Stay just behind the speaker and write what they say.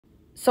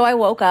So I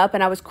woke up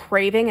and I was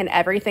craving an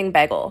everything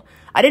bagel.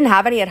 I didn't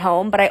have any at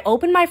home, but I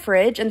opened my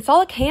fridge and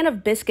saw a can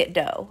of biscuit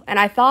dough, and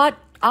I thought,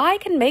 I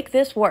can make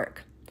this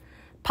work.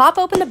 Pop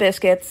open the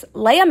biscuits,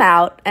 lay them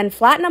out, and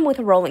flatten them with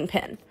a rolling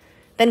pin.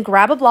 Then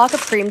grab a block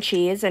of cream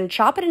cheese and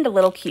chop it into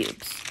little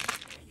cubes.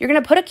 You're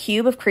going to put a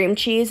cube of cream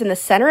cheese in the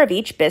center of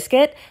each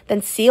biscuit,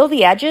 then seal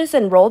the edges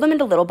and roll them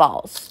into little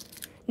balls.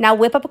 Now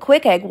whip up a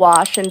quick egg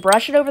wash and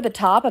brush it over the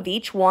top of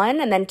each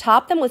one, and then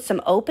top them with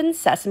some open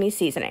sesame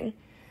seasoning.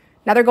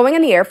 Now they're going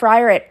in the air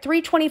fryer at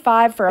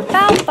 325 for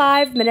about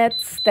 5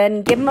 minutes,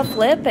 then give them a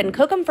flip and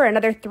cook them for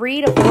another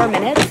 3 to 4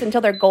 minutes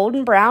until they're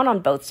golden brown on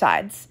both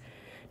sides.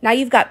 Now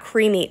you've got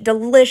creamy,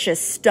 delicious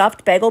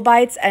stuffed bagel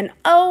bites, and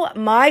oh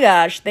my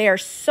gosh, they are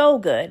so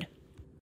good.